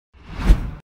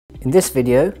In this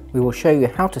video, we will show you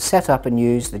how to set up and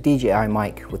use the DJI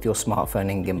Mic with your smartphone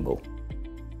and gimbal.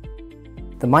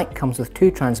 The mic comes with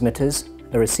two transmitters,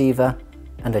 a receiver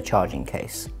and a charging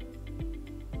case.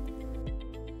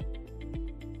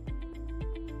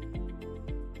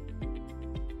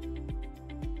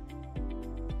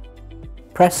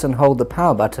 Press and hold the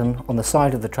power button on the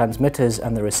side of the transmitters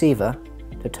and the receiver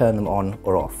to turn them on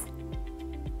or off.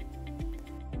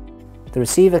 The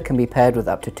receiver can be paired with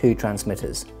up to two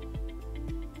transmitters.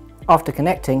 After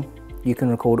connecting, you can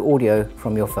record audio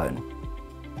from your phone.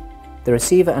 The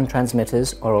receiver and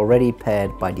transmitters are already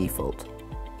paired by default.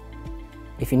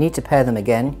 If you need to pair them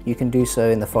again, you can do so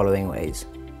in the following ways.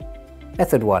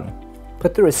 Method 1.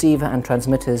 Put the receiver and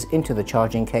transmitters into the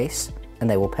charging case and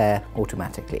they will pair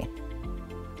automatically.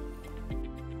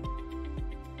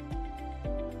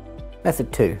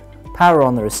 Method 2. Power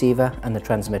on the receiver and the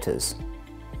transmitters.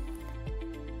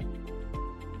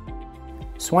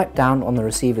 Swipe down on the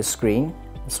receiver's screen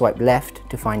and swipe left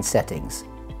to find settings.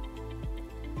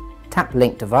 Tap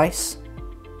Link Device,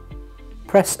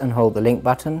 press and hold the link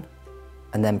button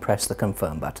and then press the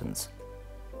confirm buttons.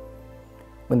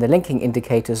 When the linking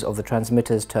indicators of the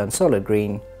transmitters turn solid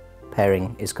green,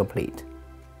 pairing is complete.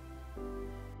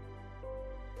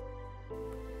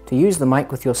 To use the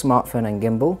mic with your smartphone and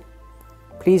gimbal,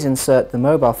 please insert the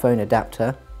mobile phone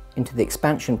adapter into the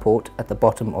expansion port at the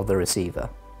bottom of the receiver.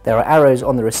 There are arrows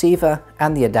on the receiver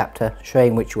and the adapter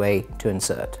showing which way to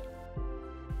insert.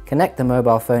 Connect the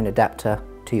mobile phone adapter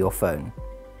to your phone.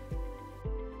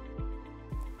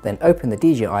 Then open the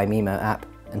DJI Mimo app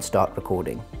and start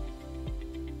recording.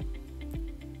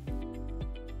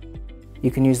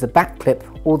 You can use the back clip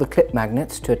or the clip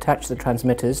magnets to attach the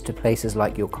transmitters to places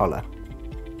like your collar.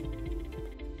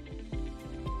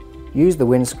 Use the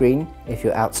windscreen if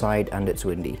you're outside and it's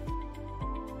windy.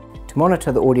 To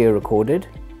monitor the audio recorded,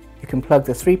 you can plug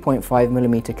the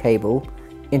 3.5mm cable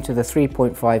into the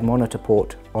 3.5 monitor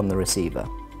port on the receiver.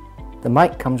 The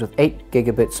mic comes with 8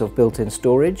 gigabits of built-in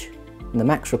storage and the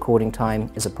max recording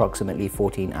time is approximately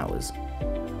 14 hours.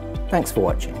 Thanks for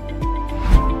watching.